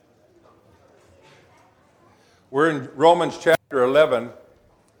We're in Romans chapter 11,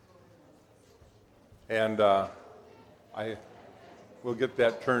 and we'll get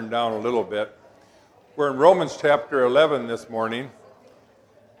that turned down a little bit. We're in Romans chapter 11 this morning,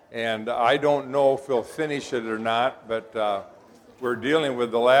 and I don't know if we'll finish it or not, but we're dealing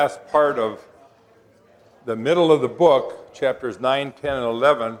with the last part of the middle of the book, chapters 9, 10, and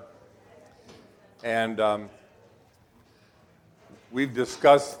 11, and we've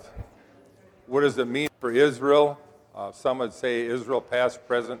discussed what does it mean for Israel. Some would say Israel past,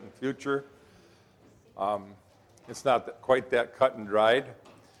 present, and future. It's not quite that cut and dried.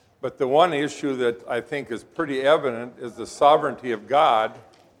 But the one issue that I think is pretty evident is the sovereignty of God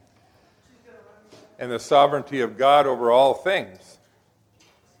and the sovereignty of God over all things.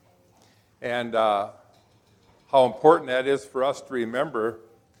 And how important that is for us to remember.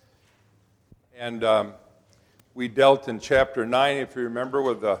 And we dealt in chapter 9, if you remember,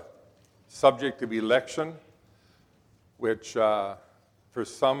 with the subject of election, which for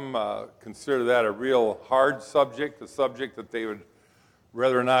some consider that a real hard subject, a subject that they would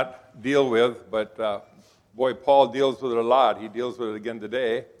rather not deal with. But boy, Paul deals with it a lot. He deals with it again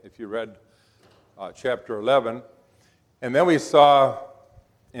today, if you read chapter 11. And then we saw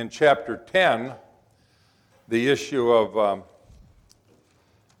in chapter 10 the issue of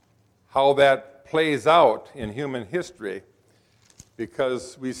how that plays out in human history,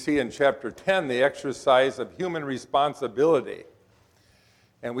 because we see in chapter 10 the exercise of human responsibility.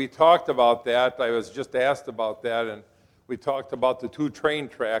 And we talked about that. I was just asked about that, and we talked about the two train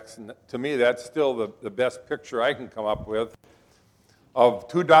tracks, and to me that's still the best picture I can come up with of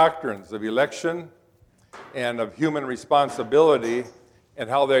two doctrines, of election and of human responsibility, and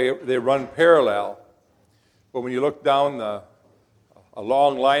how they run parallel. But when you look down a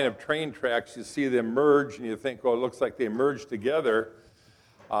long line of train tracks, you see them merge, and you think, well, it looks like they merged together.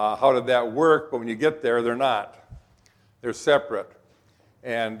 How did that work? But when you get there, they're not. They're separate.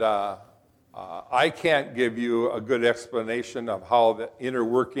 And I can't give you a good explanation of how the inner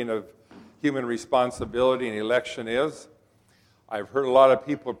working of human responsibility and election is. I've heard a lot of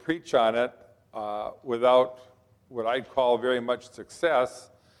people preach on it without what I'd call very much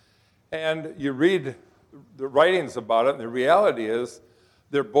success. And you read the writings about it, and the reality is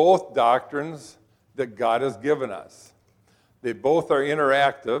they're both doctrines that God has given us. They both are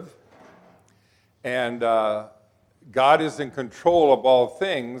interactive, and God is in control of all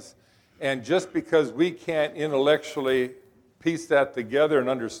things, and just because we can't intellectually piece that together and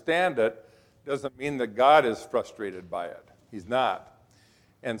understand it doesn't mean that God is frustrated by it. He's not.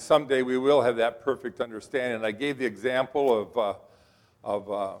 And someday we will have that perfect understanding. And I gave the example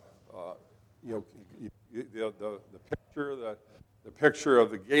of the picture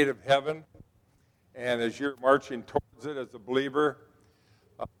of the gate of heaven, and as you're marching towards it as a believer,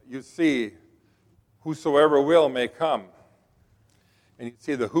 you see whosoever will may come, and you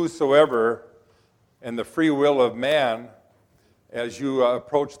see the whosoever and the free will of man as you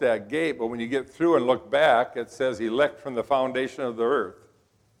approach that gate. But when you get through and look back, it says elect from the foundation of the earth.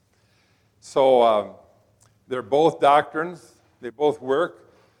 So they're both doctrines. They both work.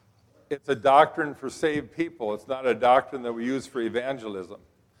 It's a doctrine for saved people. It's not a doctrine that we use for evangelism.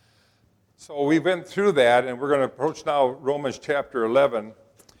 So we went through that, and we're going to approach now Romans chapter 11.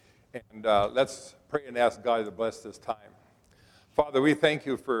 And let's pray and ask God to bless this time. Father, we thank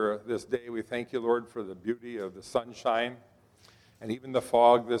you for this day. We thank you, Lord, for the beauty of the sunshine and even the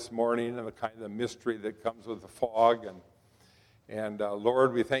fog this morning and the kind of mystery that comes with the fog. And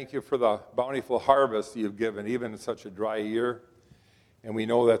Lord, we thank you for the bountiful harvest you've given, even in such a dry year. And we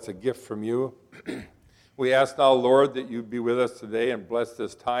know that's a gift from you. We ask now, Lord, that you be with us today and bless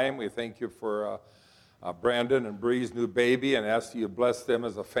this time. We thank you for Brandon and Bree's new baby, and ask that you bless them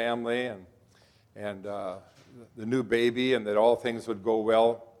as a family and the new baby, and that all things would go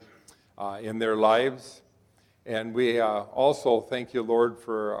well in their lives. And we also thank you, Lord,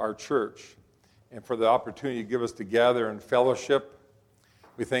 for our church and for the opportunity you give us to gather in fellowship.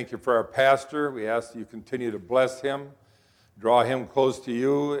 We thank you for our pastor. We ask that you continue to bless him. Draw him close to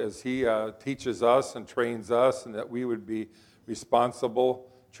you as he teaches us and trains us, and that we would be responsible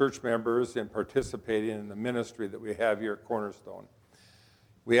church members in participating in the ministry that we have here at Cornerstone.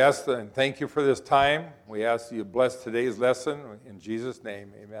 We ask and thank you for this time. We ask that you bless today's lesson. In Jesus'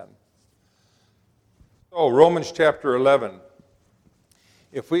 name, amen. So, Romans chapter 11.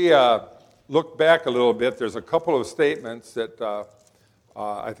 If we look back a little bit, there's a couple of statements that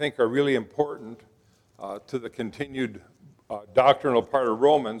I think are really important to the continued doctrinal part of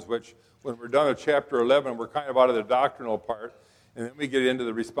Romans, which when we're done with chapter 11, we're kind of out of the doctrinal part, and then we get into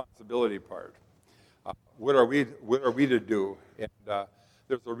the responsibility part. What are we to do? And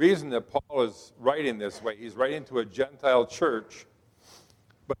There's a reason that Paul is writing this way. He's writing to a Gentile church,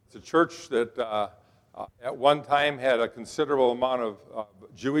 but it's a church that at one time had a considerable amount of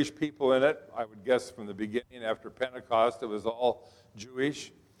Jewish people in it. I would guess from the beginning, after Pentecost, it was all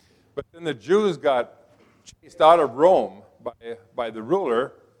Jewish. But then the Jews got chased out of Rome by the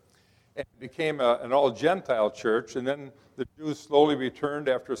ruler, and it became an all-Gentile church. And then the Jews slowly returned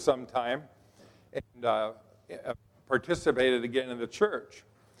after some time and participated again in the church.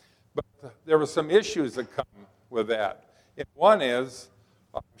 But there were some issues that come with that. And one is,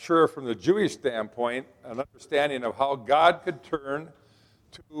 I'm sure from the Jewish standpoint, an understanding of how God could turn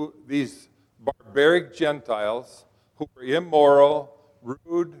to these barbaric Gentiles who were immoral,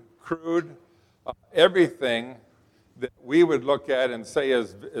 rude, crude, everything that we would look at and say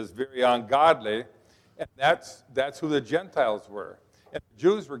is very ungodly, and that's who the Gentiles were. And the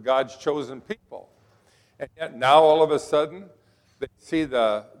Jews were God's chosen people. And yet now all of a sudden, they see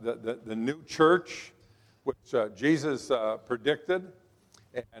the new church, which Jesus predicted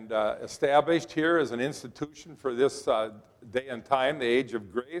and established here as an institution for this day and time, the age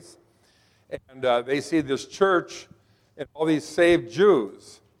of grace. And they see this church and all these saved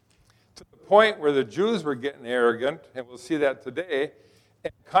Jews, to the point where the Jews were getting arrogant, and we'll see that today,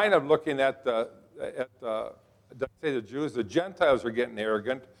 and kind of looking at the the Gentiles are getting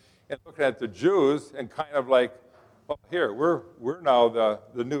arrogant, and looking at the Jews and kind of like, oh, here, we're now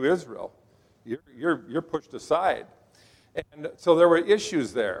the new Israel. You're pushed aside. And so there were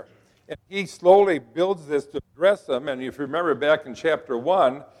issues there. And he slowly builds this to address them. And if you remember back in chapter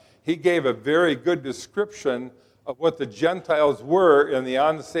 1, he gave a very good description of what the Gentiles were in the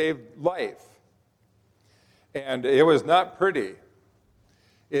unsaved life. And it was not pretty.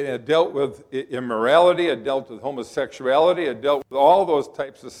 It dealt with immorality, it dealt with homosexuality, it dealt with all those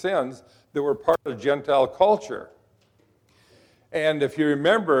types of sins that were part of Gentile culture. And if you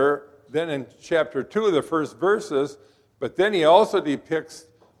remember, then in chapter 2, the first verses, but then he also depicts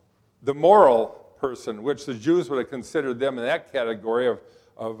the moral person, which the Jews would have considered them in that category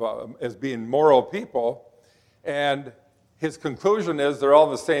of as being moral people. And his conclusion is they're all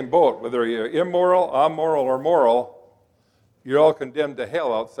in the same boat. Whether you're immoral, amoral, or moral, you're all condemned to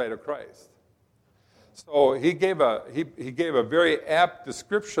hell outside of Christ. So he gave a very apt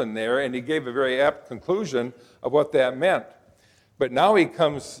description there, and he gave a very apt conclusion of what that meant. But now he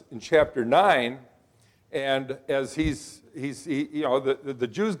comes in chapter 9, and as the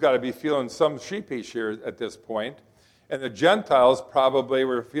Jews got to be feeling some sheepish here at this point, and the Gentiles probably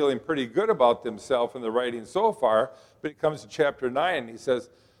were feeling pretty good about themselves in the writing so far. But he comes to chapter 9, and he says,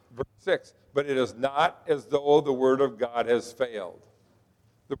 verse 6, but it is not as though the word of God has failed.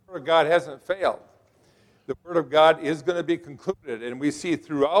 The word of God hasn't failed. The word of God is going to be concluded. And we see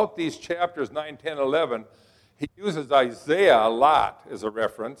throughout these chapters 9, 10, 11, he uses Isaiah a lot as a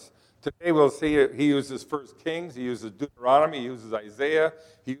reference. Today we'll see he uses 1 Kings, he uses Deuteronomy, he uses Isaiah,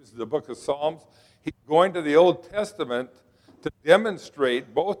 he uses the book of Psalms. He's going to the Old Testament to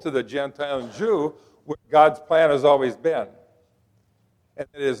demonstrate both to the Gentile and Jew what God's plan has always been. And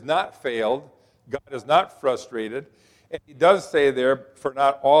it has not failed. God is not frustrated. And he does say there, for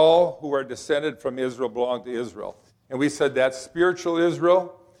not all who are descended from Israel belong to Israel. And we said that's spiritual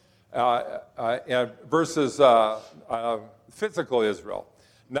Israel versus physical Israel.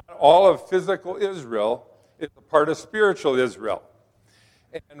 Not all of physical Israel is a part of spiritual Israel.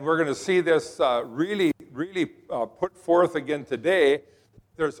 And we're going to see this really put forth again today.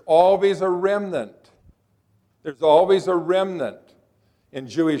 There's always a remnant. There's always a remnant in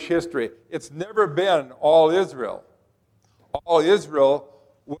Jewish history. It's never been all Israel. All Israel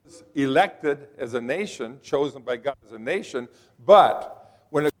was elected as a nation, chosen by God as a nation, but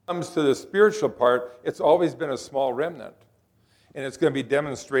when it comes to the spiritual part, it's always been a small remnant. And it's going to be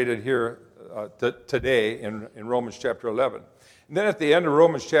demonstrated here today in Romans chapter 11. And then at the end of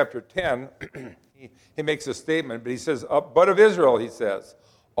Romans chapter 10, he makes a statement, but he says, but of Israel, he says,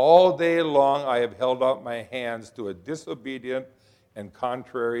 all day long I have held out my hands to a disobedient and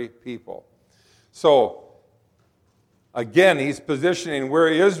contrary people. So, again, he's positioning where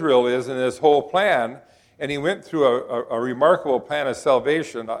Israel is in this whole plan, and he went through a remarkable plan of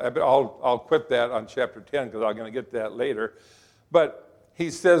salvation. I'll quit that on chapter 10 because I'm going to get to that later. But he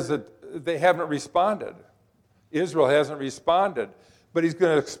says that they haven't responded. Israel hasn't responded. But he's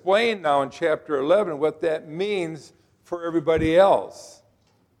going to explain now in chapter 11 what that means for everybody else.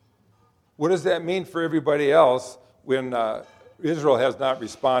 What does that mean for everybody else when Israel has not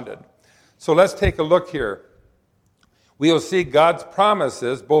responded? So let's take a look here. We will see God's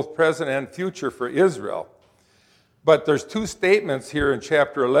promises, both present and future, for Israel. But there's two statements here in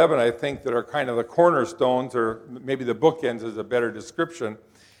chapter 11, I think, that are kind of the cornerstones, or maybe the bookends is a better description.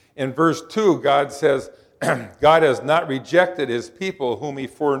 In verse 2, God says, God has not rejected his people whom he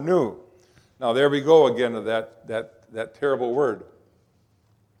foreknew. Now there we go again to that terrible word.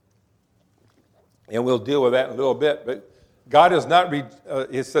 And we'll deal with that in a little bit. But God has not,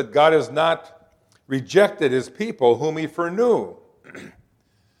 he said, God has not rejected his people whom he foreknew.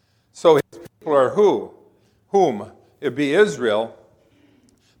 So his people are who? Whom? It'd be Israel.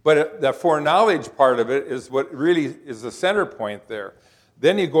 But the foreknowledge part of it is what really is the center point there.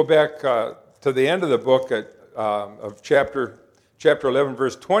 Then you go back to the end of the book of chapter 11,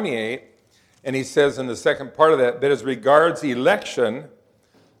 verse 28, and he says in the second part of that, but as regards election,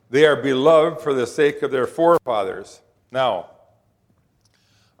 they are beloved for the sake of their forefathers. Now,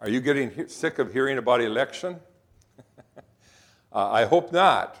 are you getting sick of hearing about election? I hope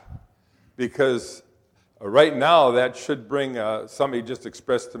not, because right now that should bring, somebody just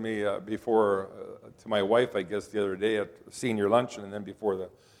expressed to me before, to my wife, I guess, the other day at senior luncheon, and then before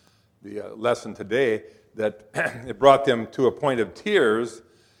the lesson today, that it brought them to a point of tears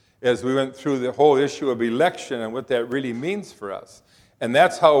as we went through the whole issue of election and what that really means for us. And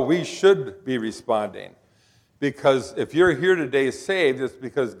that's how we should be responding. Because if you're here today saved, it's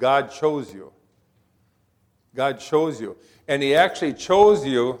because God chose you. God chose you. And he actually chose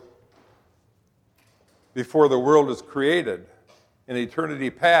you before the world was created, in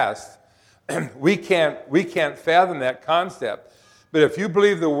eternity past. We can't fathom that concept. But if you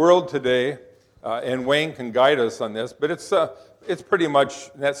believe the world today, and Wayne can guide us on this, but it's pretty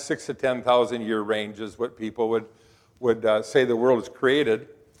much that 6,000 to 10,000 year range is what people would say the world is created.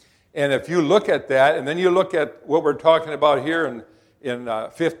 And if you look at that, and then you look at what we're talking about here in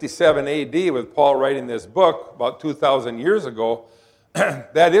 57 A.D. with Paul writing this book about 2,000 years ago,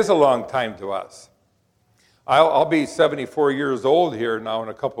 that is a long time to us. I'll be 74 years old here now in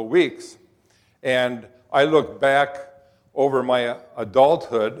a couple of weeks, and I look back over my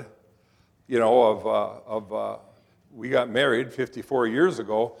adulthood, we got married 54 years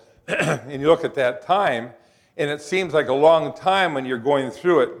ago, and you look at that time, and it seems like a long time when you're going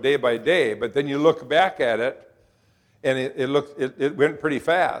through it day by day, but then you look back at it, and it went pretty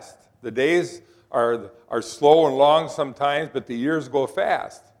fast. The days are slow and long sometimes, but the years go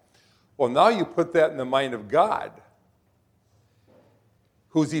fast. Well, now you put that in the mind of God,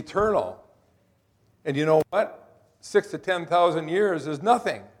 who's eternal. And you know what? 6,000 to 10,000 years is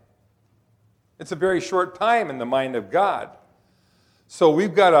nothing. It's a very short time in the mind of God. So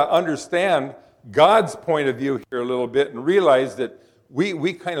we've got to understand God's point of view here a little bit and realize that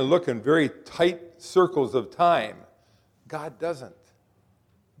we kind of look in very tight circles of time. God doesn't.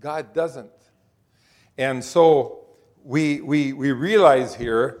 God doesn't. And so we realize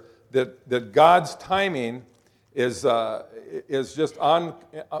here that God's timing is just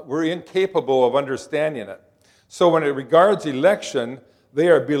we're incapable of understanding it. So when it regards election, they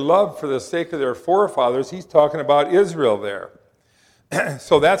are beloved for the sake of their forefathers. He's talking about Israel there.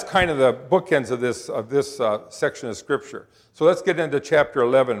 So that's kind of the bookends of this section of Scripture. So let's get into chapter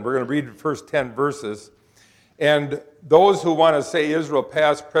 11. We're going to read the first 10 verses. And those who want to say Israel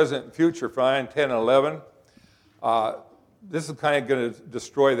past, present, and future for 9, 10, and 11, this is kind of going to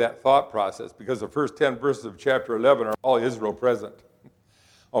destroy that thought process because the first 10 verses of chapter 11 are all Israel present.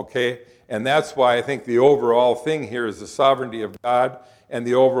 Okay? And that's why I think the overall thing here is the sovereignty of God, and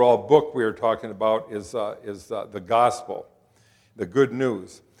the overall book we are talking about is the gospel, the good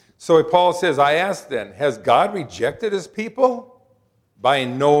news. So Paul says, I ask then, has God rejected his people? By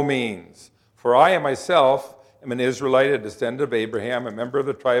no means. For I myself am an Israelite, a descendant of Abraham, a member of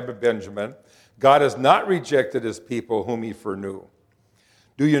the tribe of Benjamin. God has not rejected his people whom he foreknew.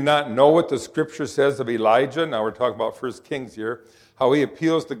 Do you not know what the Scripture says of Elijah? Now we're talking about 1 Kings here. How he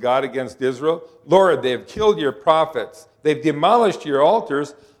appeals to God against Israel. Lord, they have killed your prophets. They've demolished your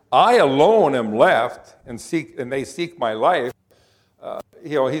altars. I alone am left, and they seek my life.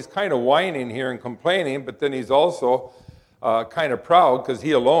 He's kind of whining here and complaining, but then he's also kind of proud because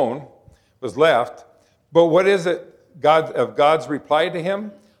he alone was left. But what is it God's reply to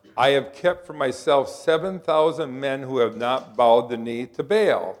him? I have kept for myself 7,000 men who have not bowed the knee to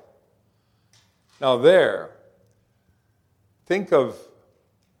Baal. Now think of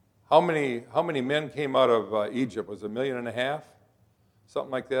how many men came out of Egypt. Was it 1.5 million?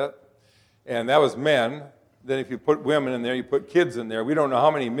 Something like that. And that was men. Then if you put women in there, you put kids in there. We don't know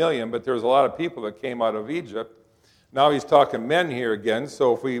how many million, but there was a lot of people that came out of Egypt. Now he's talking men here again,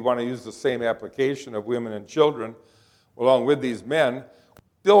 so if we want to use the same application of women and children along with these men, we're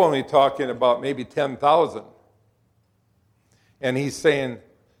still only talking about maybe 10,000. And he's saying,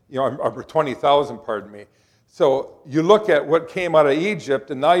 or 20,000, pardon me. So you look at what came out of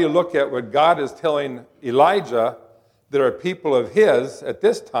Egypt, and now you look at what God is telling Elijah that are people of his at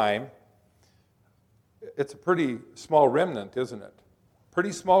this time. It's a pretty small remnant, isn't it?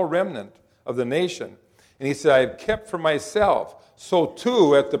 Pretty small remnant of the nation. And he said, I have kept for myself. So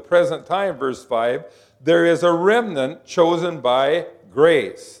too, at the present time, verse 5, there is a remnant chosen by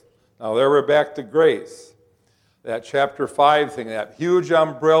grace. Now there we're back to grace. That chapter 5 thing, that huge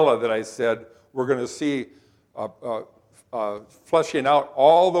umbrella that I said we're going to see flushing out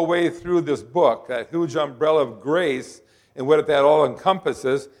all the way through this book, that huge umbrella of grace and what that all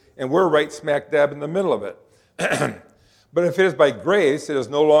encompasses, and we're right smack dab in the middle of it. But if it is by grace, it is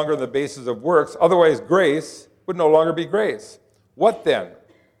no longer on the basis of works. Otherwise, grace would no longer be grace. What then?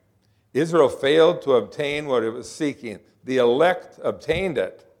 Israel failed to obtain what it was seeking. The elect obtained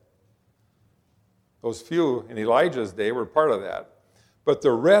it. Those few in Elijah's day were part of that. But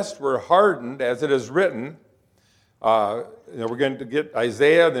the rest were hardened, as it is written. We're going to get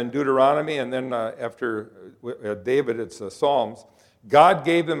Isaiah, then Deuteronomy, and then after David, it's Psalms. God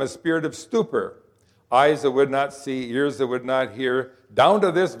gave them a spirit of stupor, eyes that would not see, ears that would not hear, down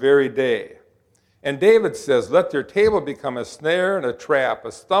to this very day. And David says, let their table become a snare and a trap,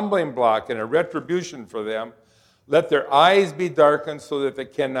 a stumbling block and a retribution for them. Let their eyes be darkened so that they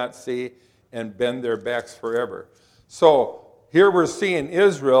cannot see, and bend their backs forever. So here we're seeing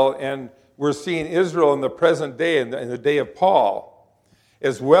Israel, and we're seeing Israel in the present day, in the day of Paul,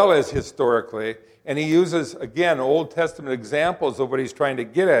 as well as historically. And he uses, again, Old Testament examples of what he's trying to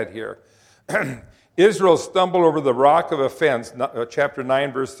get at here. Israel stumbled over the rock of offense, chapter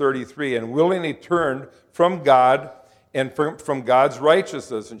 9, verse 33, and willingly turned from God and from God's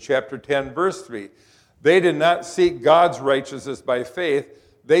righteousness in chapter 10, verse 3. They did not seek God's righteousness by faith.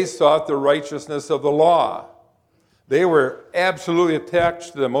 They sought the righteousness of the law. They were absolutely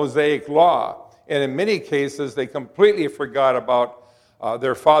attached to the Mosaic law. And in many cases, they completely forgot about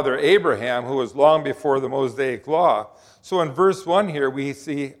their father Abraham, who was long before the Mosaic law. So in verse 1 here, we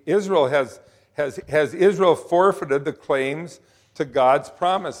see Israel has Israel forfeited the claims to God's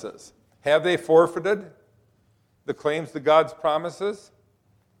promises? Have they forfeited the claims to God's promises?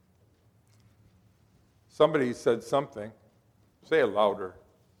 Somebody said something. Say it louder.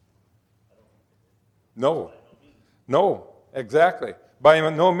 No. No, exactly. By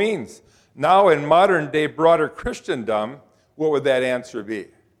no means. Now, in modern day broader Christendom, what would that answer be?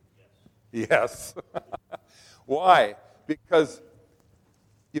 Yes. Why? Because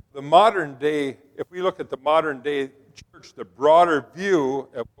if we look at the modern day church, the broader view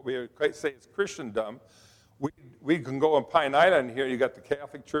of what we would say is Christendom, we can go on Pine Island here. You got the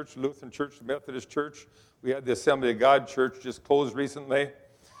Catholic Church, the Lutheran Church, the Methodist Church. We had the Assembly of God Church just closed recently.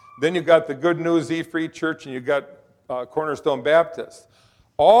 Then you got the Good News E-Free Church, and you got Cornerstone Baptist.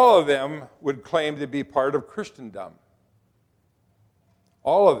 All of them would claim to be part of Christendom.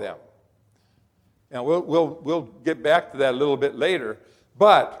 All of them. Now, we'll get back to that a little bit later.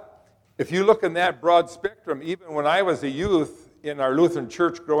 But if you look in that broad spectrum, even when I was a youth in our Lutheran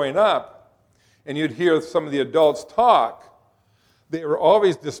church growing up, and you'd hear some of the adults talk, they were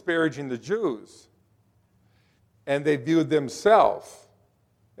always disparaging the Jews. And they viewed themselves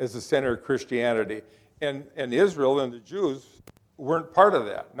as the center of Christianity. And Israel and the Jews weren't part of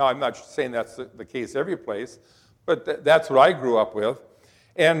that. Now, I'm not saying that's the case every place, but that's what I grew up with.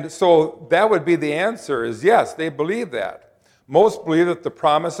 And so that would be the answer is yes, they believe that. Most believe that the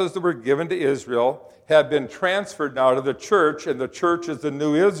promises that were given to Israel have been transferred now to the church, and the church is the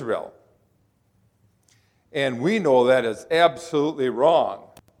new Israel. And we know that is absolutely wrong.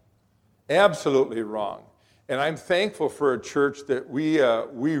 Absolutely wrong. And I'm thankful for a church that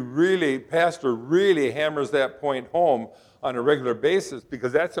pastor really hammers that point home on a regular basis,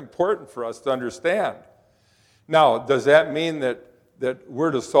 because that's important for us to understand. Now, does that mean that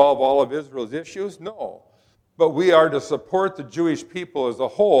we're to solve all of Israel's issues? No. But we are to support the Jewish people as a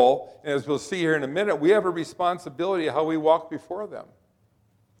whole, and as we'll see here in a minute, we have a responsibility how we walk before them.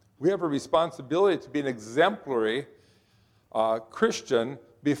 We have a responsibility to be an exemplary Christian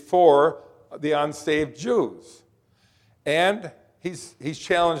before the unsaved Jews. And he's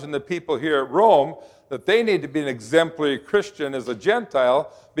challenging the people here at Rome that they need to be an exemplary Christian as a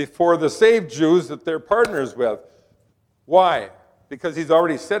Gentile before the saved Jews that they're partners with. Why? Because he's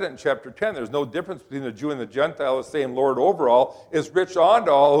already said it in chapter 10. There's no difference between the Jew and the Gentile. The same Lord over all is rich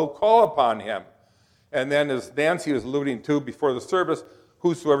unto all who call upon him. And then, as Nancy was alluding to before the service,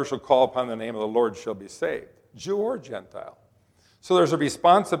 whosoever shall call upon the name of the Lord shall be saved, Jew or Gentile. So there's a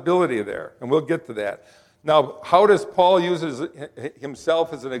responsibility there, and we'll get to that. Now, how does Paul use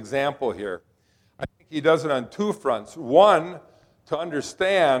himself as an example here? I think he does it on two fronts. One, to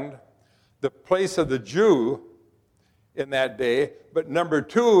understand the place of the Jew in that day, but number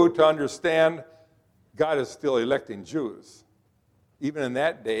two, to understand God is still electing Jews, even in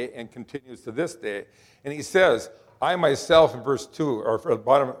that day, and continues to this day. And he says, I myself, in verse 2, or for the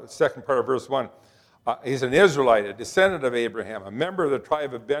bottom, second part of verse 1, he's an Israelite, a descendant of Abraham, a member of the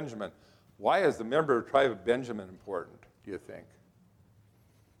tribe of Benjamin. Why is the member of the tribe of Benjamin important, do you think?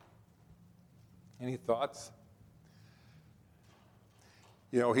 Any thoughts?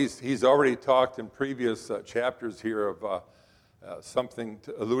 You know, he's already talked in previous chapters here of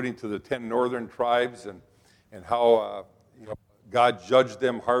alluding to the 10 northern tribes and how God judged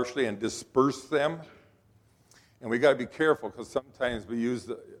them harshly and dispersed them. And we got to be careful because sometimes we use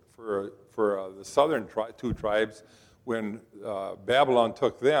for the southern two tribes, when Babylon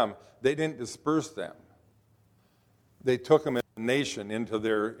took them, they didn't disperse them. They took them as a nation into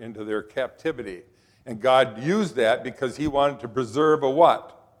their captivity. And God used that because he wanted to preserve a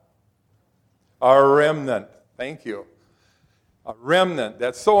what? A remnant. Thank you. A remnant.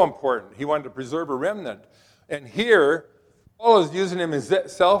 That's so important. He wanted to preserve a remnant. And here, Paul is using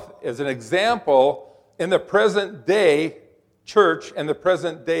himself as an example in the present day church and the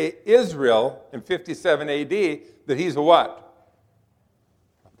present day Israel in 57 AD, that he's a what?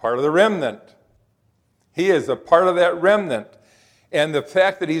 A part of the remnant. He is a part of that remnant. And the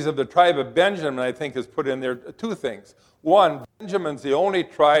fact that he's of the tribe of Benjamin, I think, is put in there two things. One, Benjamin's the only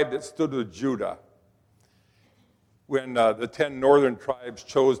tribe that stood with Judah. When the 10 northern tribes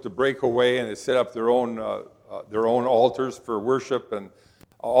chose to break away and they set up their own altars for worship, and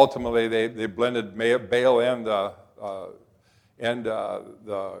ultimately they blended Baal and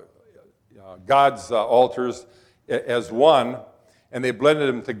God's altars as one, and they blended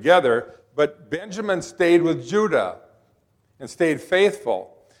them together. But Benjamin stayed with Judah and stayed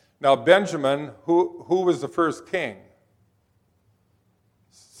faithful. Now Benjamin, who was the first king?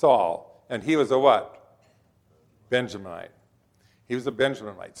 Saul. And he was a what? Benjaminite. He was a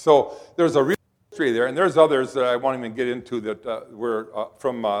Benjaminite. So there's a real history there, and there's others that I won't even get into that were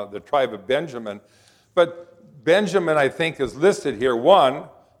from the tribe of Benjamin. But Benjamin, I think, is listed here. One,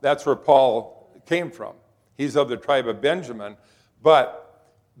 that's where Paul came from. He's of the tribe of Benjamin.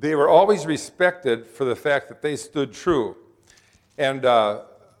 But they were always respected for the fact that they stood true. And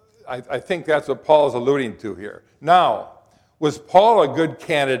I think that's what Paul is alluding to here. Now, was Paul a good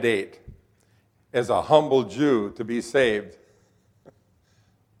candidate as a humble Jew to be saved?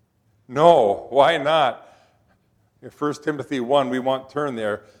 No, why not? In 1 Timothy 1, we won't turn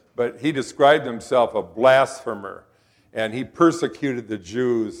there, but he described himself a blasphemer, and he persecuted the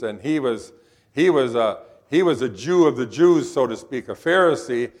Jews, and he was a Jew of the Jews, so to speak, a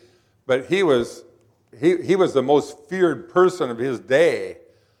Pharisee, but he was the most feared person of his day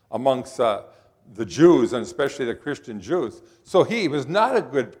amongst the Jews, and especially the Christian Jews. So he was not a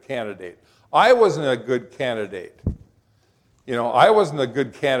good candidate. I wasn't a good candidate. I wasn't a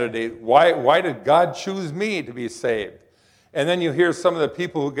good candidate. Why did God choose me to be saved? And then you hear some of the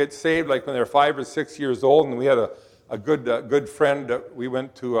people who get saved, like when they're 5 or 6 years old, and we had a good friend that we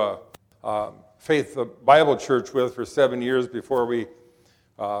went to a Faith Bible Church with for 7 years before we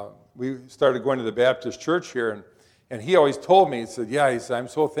started going to the Baptist church here. And he always told me, he said, I'm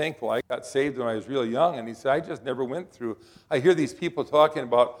so thankful. I got saved when I was real young. And he said, I just never went through. I hear these people talking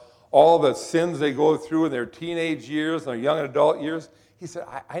about all the sins they go through in their teenage years and their young adult years. He said,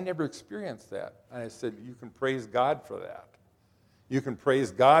 I never experienced that. And I said, you can praise God for that. You can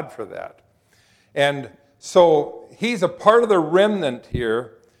praise God for that. And so he's a part of the remnant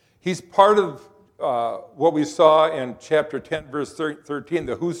here. He's part of what we saw in chapter 10, verse 13,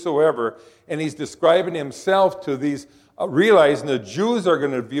 the whosoever. And he's describing himself to these, realizing the Jews are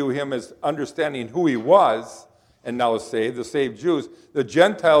going to view him as understanding who he was, and now saved, the saved Jews. The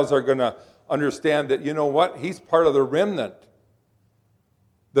Gentiles are going to understand that, you know what, he's part of the remnant.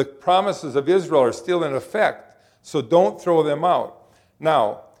 The promises of Israel are still in effect, so don't throw them out.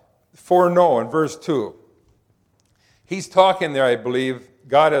 Now, foreknow in verse 2. He's talking there, I believe,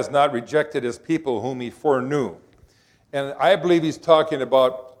 God has not rejected his people whom he foreknew. And I believe he's talking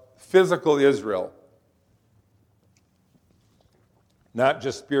about physical Israel, not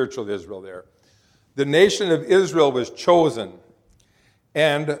just spiritual Israel there. The nation of Israel was chosen,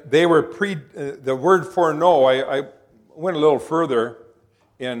 and they were the word foreknow, I went a little further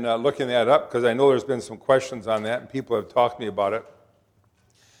in looking that up because I know there's been some questions on that, and people have talked to me about it.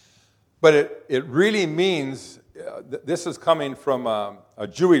 But it really means, this is coming from a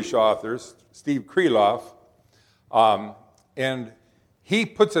Jewish author, Steve Kreloff, and he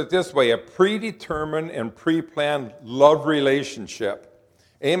puts it this way, a predetermined and pre-planned love relationship.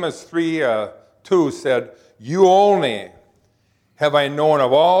 Amos 3:2 said, you only have I known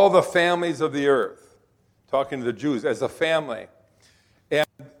of all the families of the earth, talking to the Jews, as a family. And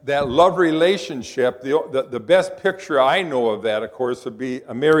that love relationship, the best picture I know of that, of course, would be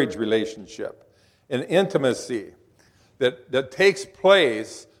a marriage relationship, an intimacy that takes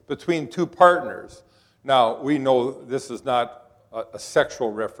place between two partners. Now, we know this is not a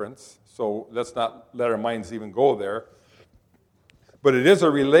sexual reference, so let's not let our minds even go there. But it is a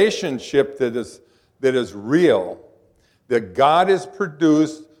relationship that is real, that God has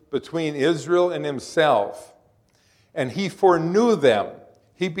produced between Israel and himself. And he foreknew them.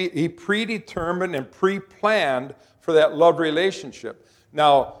 He predetermined and pre-planned for that love relationship.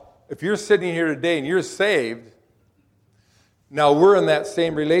 Now, if you're sitting here today and you're saved, now we're in that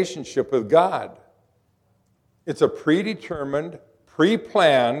same relationship with God. It's a predetermined,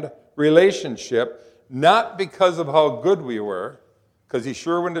 pre-planned relationship, not because of how good we were, because he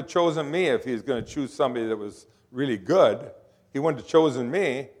sure wouldn't have chosen me if he was going to choose somebody that was really good. He wouldn't have chosen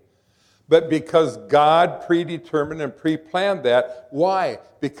me. But because God predetermined and pre-planned that. Why?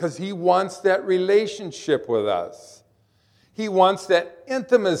 Because he wants that relationship with us. He wants that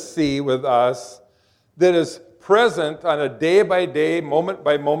intimacy with us that is present on a day-by-day,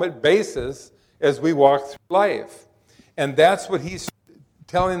 moment-by-moment basis as we walk through life. And that's what he's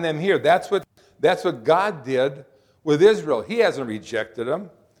telling them here. That's what God did with Israel. He hasn't rejected them.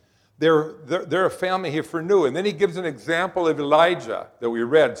 They're a family he foreknew. And then he gives an example of Elijah that we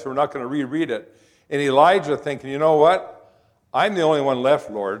read, so we're not going to reread it. And Elijah thinking, you know what? I'm the only one left,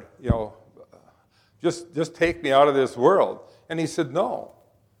 Lord. Just take me out of this world. And he said, no.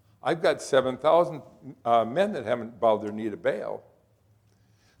 I've got 7,000 men that haven't bowed their knee to Baal.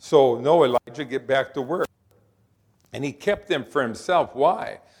 So, no, Elijah, get back to work. And he kept them for himself.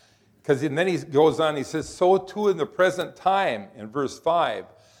 Why? Because then he goes on, he says, so too in the present time, in verse 5,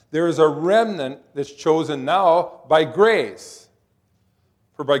 there is a remnant that's chosen now by grace.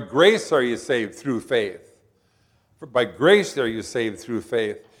 For by grace are you saved through faith. For by grace are you saved through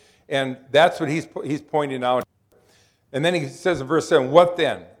faith. And that's what he's pointing out. And then he says in verse 7, what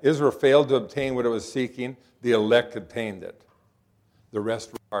then? Israel failed to obtain what it was seeking. The elect obtained it. The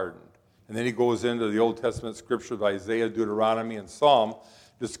rest were hardened. And then he goes into the Old Testament scripture of Isaiah, Deuteronomy, and Psalm,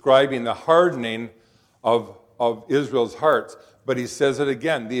 describing the hardening of Israel's hearts. But he says it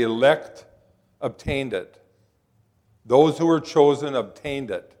again, the elect obtained it. Those who were chosen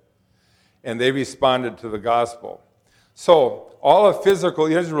obtained it. And they responded to the gospel. So all of physical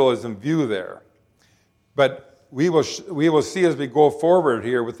Israel is in view there. But we will see as we go forward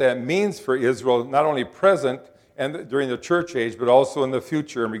here what that means for Israel, not only present and during the church age, but also in the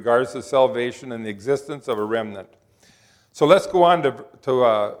future in regards to salvation and the existence of a remnant. So let's go on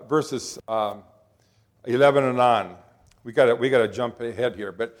to verses 11 and on. We got to jump ahead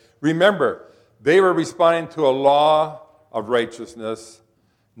here. But remember, they were responding to a law of righteousness,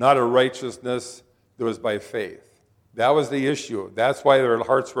 not a righteousness that was by faith. That was the issue. That's why their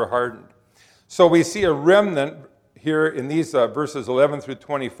hearts were hardened. So we see a remnant here in these verses 11 through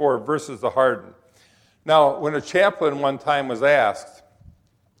 24 versus the hardened. Now, when a chaplain one time was asked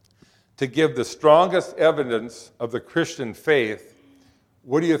to give the strongest evidence of the Christian faith,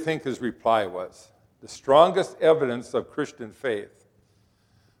 what do you think his reply was? The strongest evidence of Christian faith.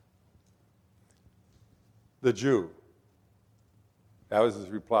 The Jew. That was his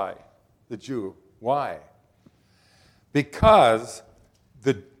reply. The Jew. Why? Because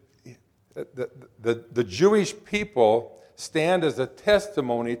the Jewish people stand as a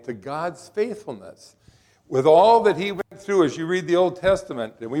testimony to God's faithfulness. With all that he went through, as you read the Old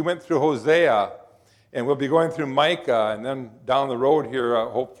Testament, and we went through Hosea, and we'll be going through Micah, and then down the road here,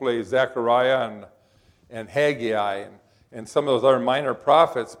 hopefully Zechariah and Haggai, and some of those other minor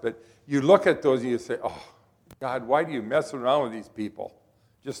prophets, but you look at those and you say, oh, God, why do you mess around with these people?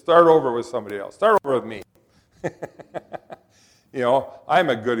 Just start over with somebody else. Start over with me. I'm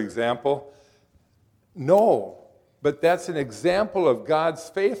a good example. No, but that's an example of God's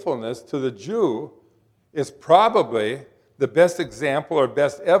faithfulness to the Jew. Is probably the best example or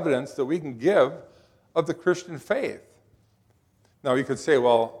best evidence that we can give of the Christian faith. Now, you could say,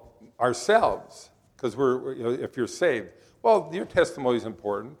 well, ourselves, because if you're saved. Well, your testimony is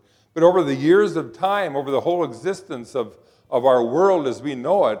important. But over the years of time, over the whole existence of our world as we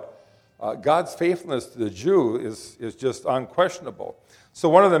know it, God's faithfulness to the Jew is just unquestionable. So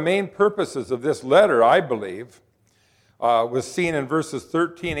one of the main purposes of this letter, I believe, was seen in verses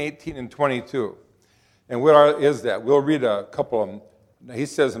 13, 18, and 22. And what is that? We'll read a couple of them. He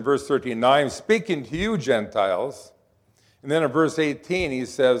says in verse 13, now I'm speaking to you, Gentiles. And then in verse 18, he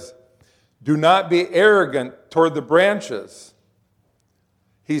says, do not be arrogant toward the branches.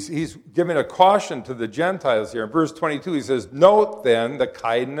 He's giving a caution to the Gentiles here. In verse 22, he says, "Note then the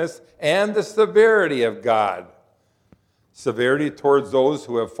kindness and the severity of God. Severity towards those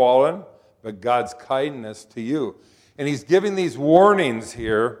who have fallen, but God's kindness to you." And he's giving these warnings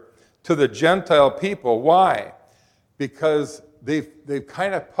here to the Gentile people. Why? Because they've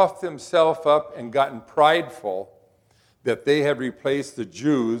kind of puffed themselves up and gotten prideful that they have replaced the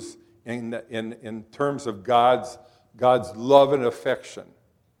Jews in terms of God's love and affection.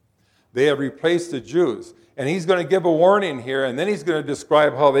 They have replaced the Jews. And he's going to give a warning here, and then he's going to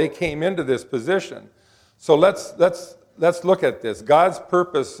describe how they came into this position. So let's look at this. God's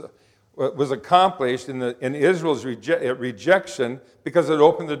purpose was accomplished in Israel's rejection because it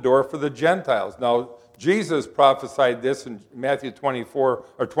opened the door for the Gentiles. Now, Jesus prophesied this in Matthew 24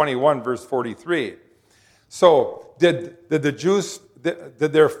 or 21, verse 43. So, did the Jews, did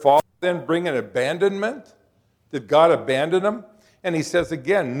their fall then bring an abandonment? Did God abandon them? And he says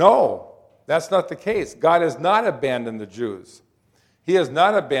again, no, that's not the case. God has not abandoned the Jews. He has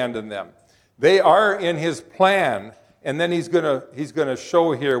not abandoned them. They are in his plan, and then he's going to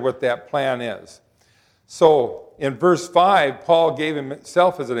show here what that plan is. So in verse 5, Paul gave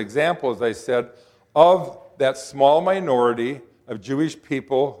himself as an example, as I said, of that small minority of Jewish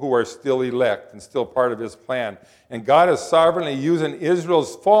people who are still elect and still part of his plan. And God is sovereignly using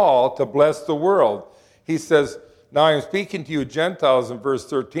Israel's fall to bless the world. He says, "Now I am speaking to you Gentiles," in verse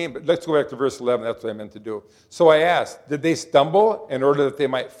 13, but let's go back to verse 11. That's what I meant to do. "So I asked, did they stumble in order that they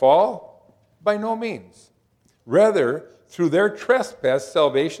might fall? By no means. Rather, through their trespass,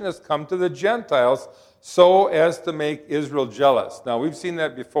 salvation has come to the Gentiles so as to make Israel jealous." Now, we've seen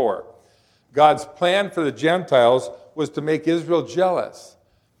that before. God's plan for the Gentiles was to make Israel jealous.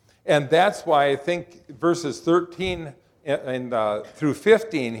 And that's why I think verses 13 through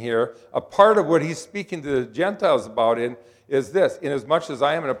 15 here, a part of what he's speaking to the Gentiles about is this: "Inasmuch as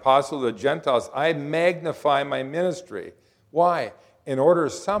I am an apostle of the Gentiles, I magnify my ministry." Why? In order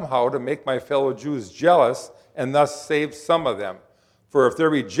somehow to make my fellow Jews jealous and thus save some of them. For if their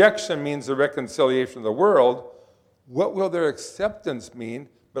rejection means the reconciliation of the world, what will their acceptance mean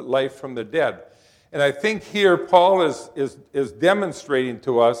but life from the dead? And I think here Paul is demonstrating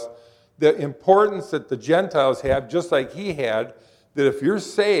to us the importance that the Gentiles have, just like he had, that if you're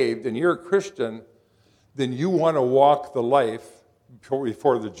saved and you're a Christian, then you want to walk the life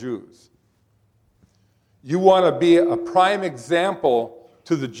before the Jews. You want to be a prime example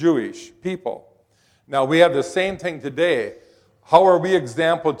to the Jewish people. Now, we have the same thing today. How are we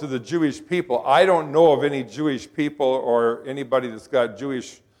example to the Jewish people? I don't know of any Jewish people or anybody that's got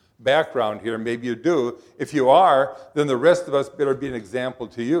Jewish background here. Maybe you do. If you are, then the rest of us better be an example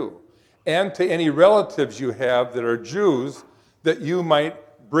to you and to any relatives you have that are Jews that you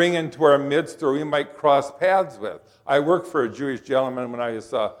might bring into our midst or we might cross paths with. I worked for a Jewish gentleman when I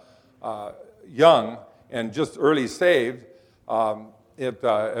was young and just early saved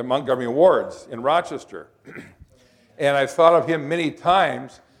at Montgomery Wards in Rochester. And I've thought of him many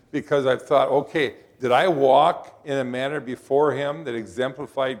times because I've thought, okay, did I walk in a manner before him that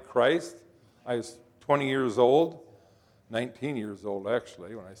exemplified Christ? I was 20 years old, 19 years old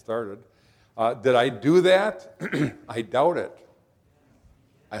actually when I started. Did I do that? I doubt it.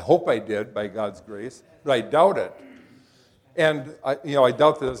 I hope I did by God's grace, but I doubt it. And I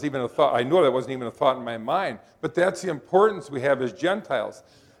doubt that was even a thought. I know that wasn't even a thought in my mind. But that's the importance we have as Gentiles.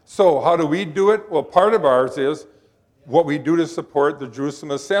 So how do we do it? Well, part of ours is what we do to support the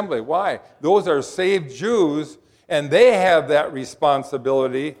Jerusalem Assembly. Why? Those are saved Jews, and they have that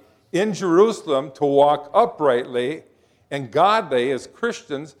responsibility in Jerusalem to walk uprightly and godly as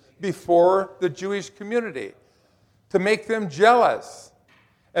Christians before the Jewish community, to make them jealous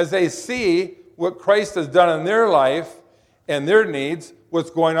as they see what Christ has done in their life and their needs. What's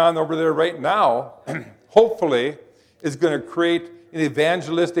going on over there right now, hopefully, is going to create an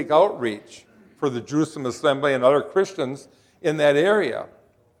evangelistic outreach for the Jerusalem Assembly and other Christians in that area.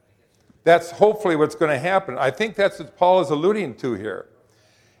 That's hopefully what's going to happen. I think that's what Paul is alluding to here.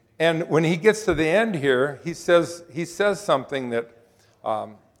 And when he gets to the end here, he says something that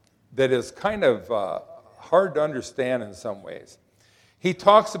is kind of hard to understand in some ways. He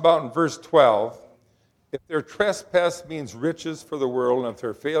talks about in verse 12, if their trespass means riches for the world, and if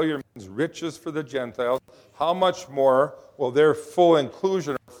their failure means riches for the Gentiles, how much more will their full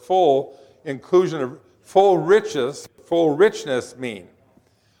richness mean?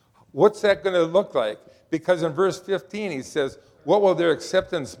 What's that going to look like? Because in verse 15 he says, what will their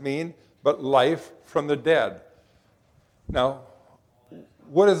acceptance mean but life from the dead? Now,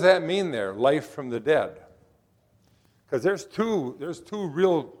 what does that mean there, life from the dead? Because there's two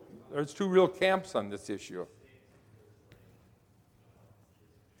real camps on this issue.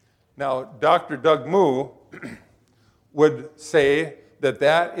 Now, Dr. Doug Moo would say that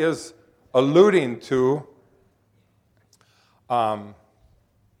that is alluding to the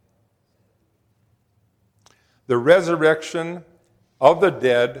resurrection of the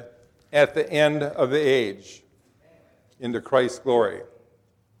dead at the end of the age into Christ's glory.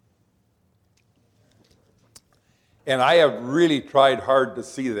 And I have really tried hard to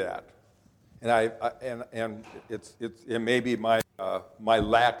see that. And it may be my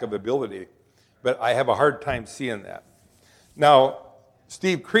lack of ability, but I have a hard time seeing that. Now,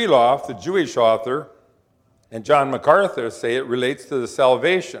 Steve Kreloff, the Jewish author, and John MacArthur say it relates to the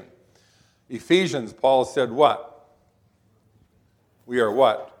salvation. Ephesians, Paul said what? We are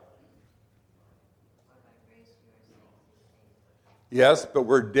what? Yes, but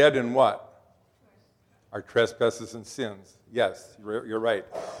we're dead in what? Our trespasses and sins. Yes, you're right.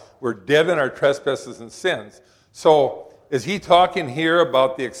 We're dead in our trespasses and sins. So is he talking here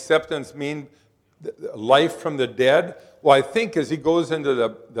about the acceptance mean life from the dead? Well, I think as he goes into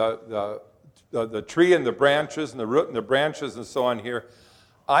the tree and the branches and the root and the branches and so on here,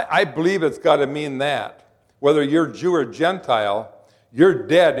 I believe it's got to mean that. Whether you're Jew or Gentile, you're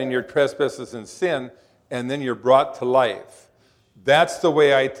dead in your trespasses and sin, and then you're brought to life. That's the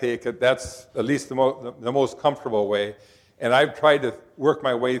way I take it. That's at least the most comfortable way. And I've tried to work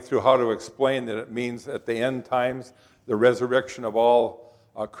my way through how to explain that it means at the end times, the resurrection of all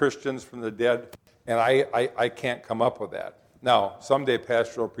Christians from the dead. And I can't come up with that. Now, someday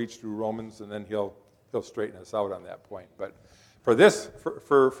Pastor will preach through Romans, and then he'll straighten us out on that point. But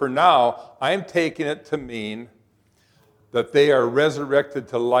for now, I'm taking it to mean that they are resurrected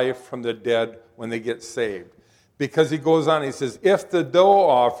to life from the dead when they get saved. Because he goes on, he says, if the dough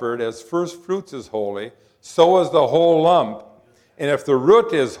offered as first fruits is holy, so is the whole lump. And if the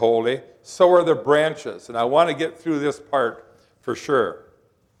root is holy, so are the branches. And I want to get through this part for sure.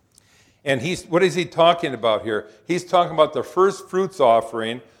 And what is he talking about here? He's talking about the first fruits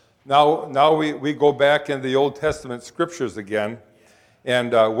offering. Now we go back in the Old Testament scriptures again.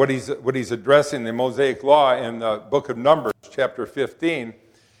 And what he's addressing, the Mosaic Law in the book of Numbers, chapter 15.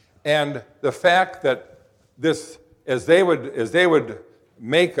 And the fact that this, as they would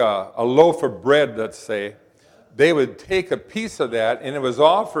make a loaf of bread, let's say, they would take a piece of that, and it was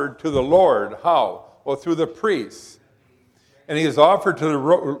offered to the Lord. How? Well, through the priests. And he is offered to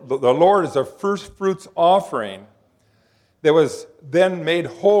the Lord as a first fruits offering that was then made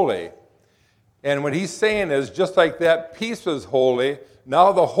holy. And what he's saying is, just like that piece was holy,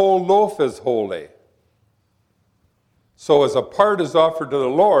 now the whole loaf is holy. So as a part is offered to the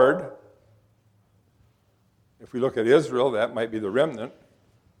Lord, if we look at Israel, that might be the remnant.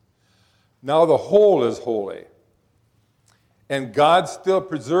 Now the whole is holy. And God still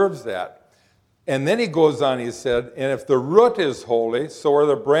preserves that. And then he goes on, he said, and if the root is holy, so are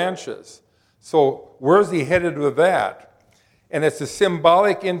the branches. So where's he headed with that? And it's a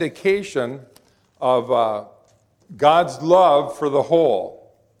symbolic indication of God's love for the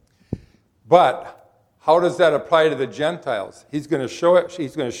whole. But how does that apply to the Gentiles? He's going to show it.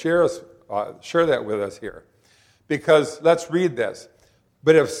 He's going to share that with us here. Because let's read this.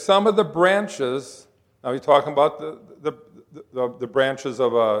 But if some of the branches, now he's talking about the branches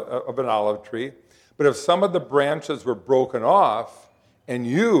of an olive tree, but if some of the branches were broken off, and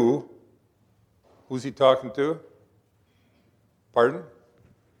you, who's he talking to? Pardon?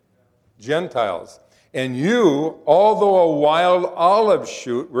 Gentiles. And you, although a wild olive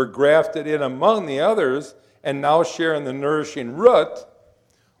shoot, were grafted in among the others, and now share in the nourishing root,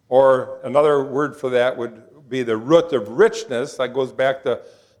 or another word for that would be the root of richness. That goes back to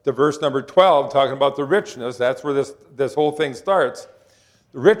verse number 12, talking about the richness. That's where this whole thing starts.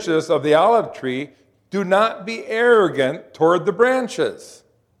 The richness of the olive tree. Do not be arrogant toward the branches.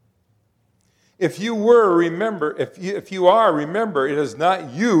 If you are, remember, it is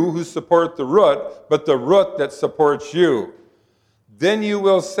not you who support the root, but the root that supports you. Then you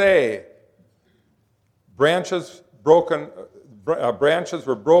will say, branches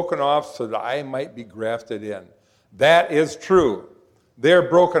were broken off so that I might be grafted in. That is true. They're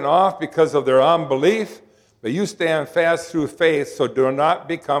broken off because of their unbelief, but you stand fast through faith, so do not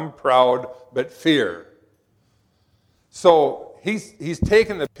become proud, but fear. So he's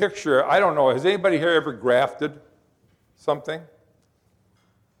taken the picture. I don't know, has anybody here ever grafted something?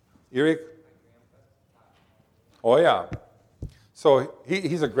 Eric? Oh, yeah. So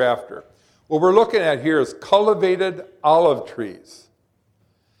he's a grafter. What we're looking at here is cultivated olive trees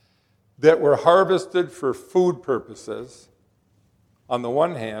that were harvested for food purposes on the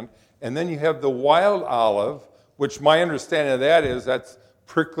one hand, and then you have the wild olive, which my understanding of that is that's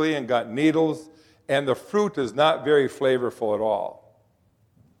prickly and got needles, and the fruit is not very flavorful at all.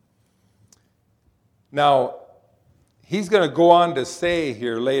 Now, he's going to go on to say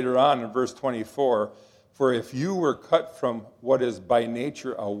here later on in verse 24, for if you were cut from what is by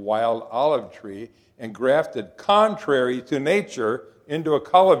nature a wild olive tree and grafted contrary to nature into a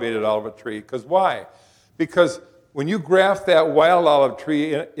cultivated olive tree. Because why? Because when you graft that wild olive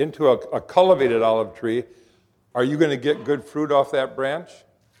tree into a cultivated olive tree, are you going to get good fruit off that branch?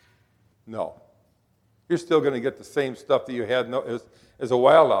 No. You're still going to get the same stuff that you had as a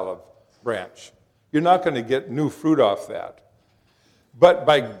wild olive branch. You're not going to get new fruit off that. But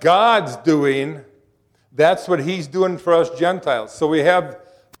by God's doing, that's what he's doing for us Gentiles. So we have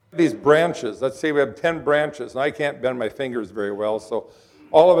these branches. Let's say we have 10 branches, and I can't bend my fingers very well, so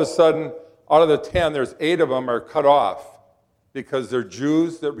all of a sudden, out of the 10, there's 8 of them are cut off because they're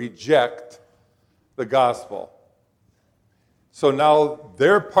Jews that reject the gospel. So now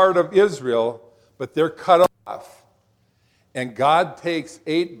they're part of Israel, but they're cut off. And God takes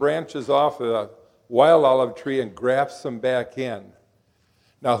 8 branches off of the wild olive tree and grafts them back in.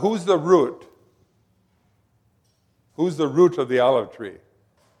 Now, who's the root? Who's the root of the olive tree?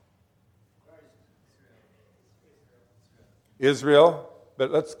 Israel.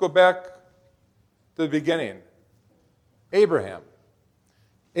 But let's go back to the beginning. Abraham.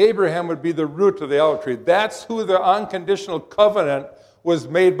 Abraham would be the root of the olive tree. That's who the unconditional covenant was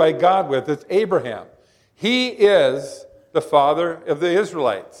made by God with. It's Abraham. He is the father of the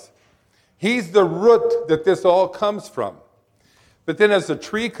Israelites. He's the root that this all comes from. But then as the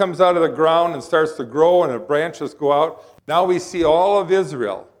tree comes out of the ground and starts to grow and the branches go out, now we see all of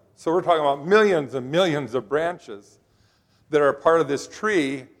Israel. So we're talking about millions and millions of branches that are part of this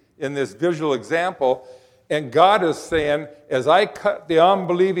tree in this visual example. And God is saying, as I cut the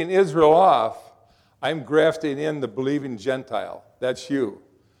unbelieving Israel off, I'm grafting in the believing Gentile. That's you.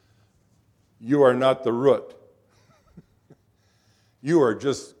 You are not the root. You are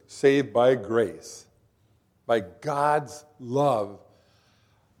just saved by grace, by God's love.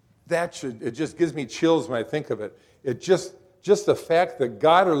 It just gives me chills when I think of it. It just the fact that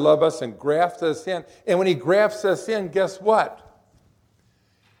God will love us and graft us in. And when he grafts us in, guess what?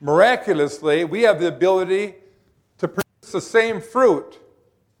 Miraculously, we have the ability to produce the same fruit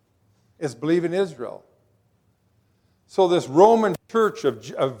as believing Israel. So this Roman church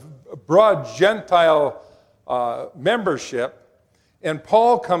of broad Gentile membership, and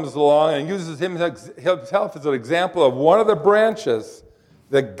Paul comes along and uses himself as an example of one of the branches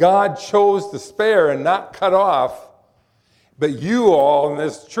that God chose to spare and not cut off. But you all in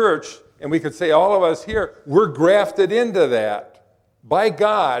this church, and we could say all of us here, we're grafted into that by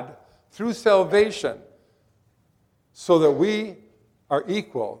God through salvation so that we are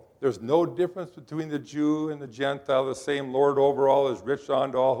equal. There's no difference between the Jew and the Gentile. The same Lord over all is rich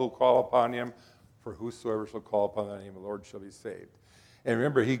unto all who call upon him. For whosoever shall call upon the name of the Lord shall be saved. And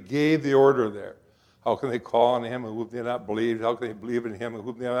remember, he gave the order there. How can they call on him whom they have not believed? How can they believe in him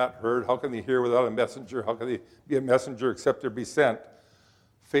whom they have not heard? How can they hear without a messenger? How can they be a messenger except there be sent?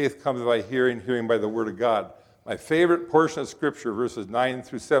 Faith comes by hearing, hearing by the word of God. My favorite portion of Scripture, verses 9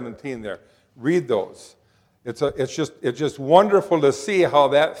 through 17 there. Read those. It's just wonderful to see how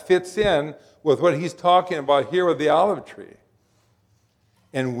that fits in with what he's talking about here with the olive tree.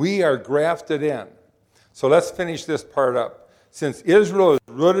 And we are grafted in. So let's finish this part up. Since Israel is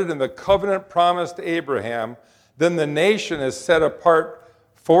rooted in the covenant promised to Abraham, then the nation is set apart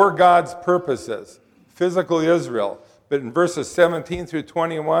for God's purposes, physical Israel. But in verses 17 through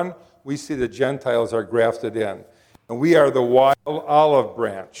 21, we see the Gentiles are grafted in. And we are the wild olive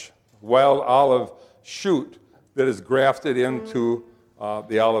branch, wild olive shoot that is grafted into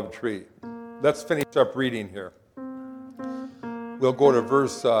the olive tree. Let's finish up reading here. We'll go to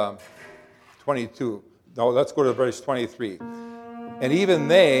verse 22. No, let's go to verse 23. And even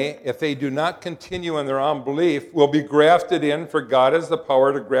they, if they do not continue in their unbelief, will be grafted in, for God has the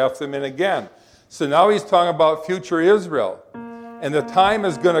power to graft them in again. So now he's talking about future Israel. And the time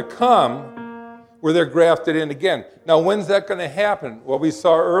is going to come where they're grafted in again. Now, when's that going to happen? Well, we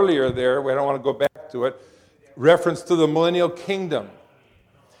saw earlier there, I don't want to go back to it, reference to the millennial kingdom.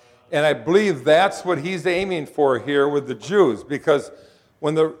 And I believe that's what he's aiming for here with the Jews, because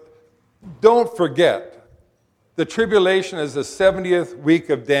don't forget, the tribulation is the 70th week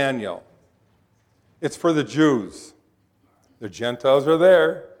of Daniel. It's for the Jews. The Gentiles are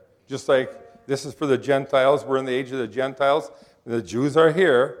there, just like this is for the Gentiles. We're in the age of the Gentiles. The Jews are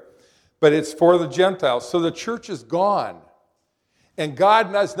here, but it's for the Gentiles. So the church is gone. And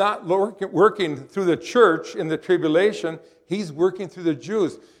God is not working through the church in the tribulation. He's working through the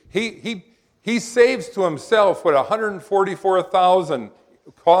Jews. He saves to himself, 144,000,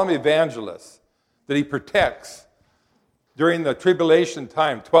 call them evangelists, that he protects during the tribulation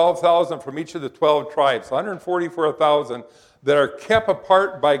time, 12,000 from each of the 12 tribes, 144,000 that are kept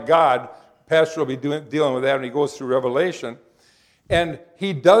apart by God. Pastor will be dealing with that when he goes through Revelation. And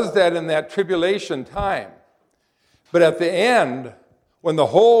he does that in that tribulation time. But at the end, when the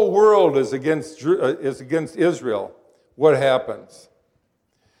whole world is against Israel, what happens?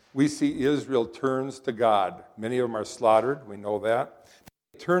 We see Israel turns to God. Many of them are slaughtered. We know that.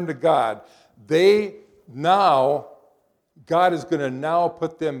 They turn to God. God is going to now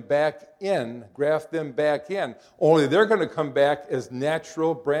put them back in, graft them back in. Only they're going to come back as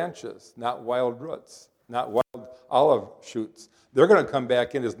natural branches, not wild roots, not wild olive shoots. They're going to come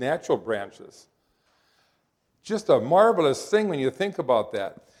back in as natural branches. Just a marvelous thing when you think about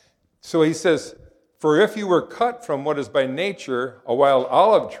that. So he says, for if you were cut from what is by nature a wild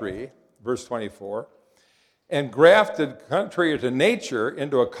olive tree, verse 24, and grafted contrary to nature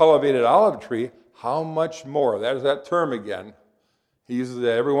into a cultivated olive tree, how much more? There's that term again. He uses it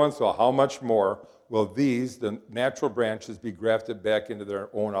every once in a while. How much more will these, the natural branches, be grafted back into their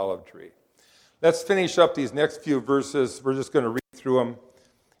own olive tree? Let's finish up these next few verses. We're just going to read through them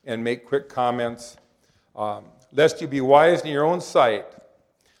and make quick comments. Lest you be wise in your own sight,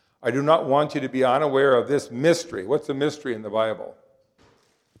 I do not want you to be unaware of this mystery. What's a mystery in the Bible?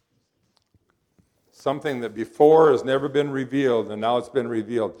 Something that before has never been revealed, and now it's been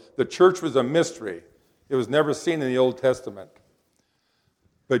revealed. The church was a mystery. It was never seen in the Old Testament.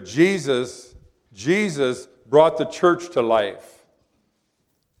 But Jesus brought the church to life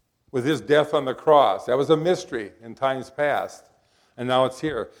with his death on the cross. That was a mystery in times past, and now it's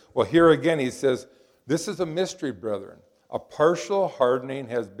here. Well, here again he says, this is a mystery, brethren. A partial hardening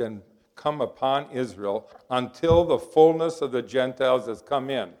has come upon Israel until the fullness of the Gentiles has come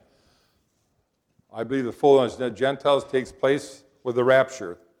in. I believe the fullness of the Gentiles takes place with the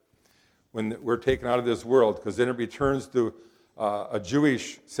rapture, when we're taken out of this world, because then it returns to a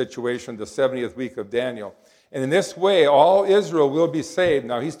Jewish situation, the 70th week of Daniel. And in this way, all Israel will be saved.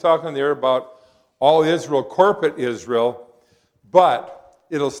 Now, he's talking there about all Israel, corporate Israel, but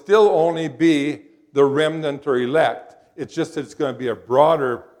it'll still only be the remnant or elect. It's just that it's going to be a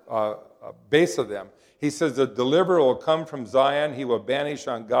broader base of them. He says, the deliverer will come from Zion. He will banish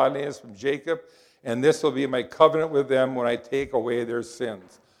ungodliness from Jacob. And this will be my covenant with them when I take away their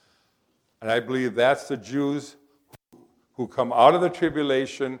sins. And I believe that's the Jews who come out of the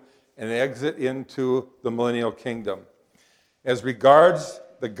tribulation and exit into the millennial kingdom. As regards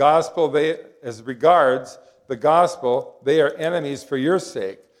the gospel, they are enemies for your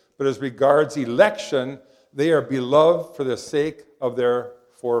sake. But as regards election, they are beloved for the sake of their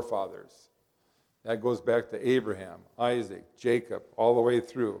forefathers. That goes back to Abraham, Isaac, Jacob, all the way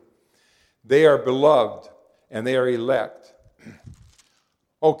through. They are beloved, and they are elect.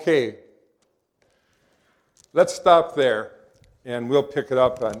 Okay, let's stop there, and we'll pick it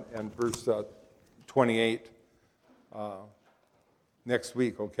up on verse 28 next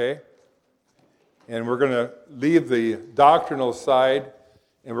week, okay? And we're going to leave the doctrinal side,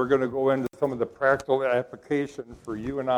 and we're going to go into some of the practical application for you and I.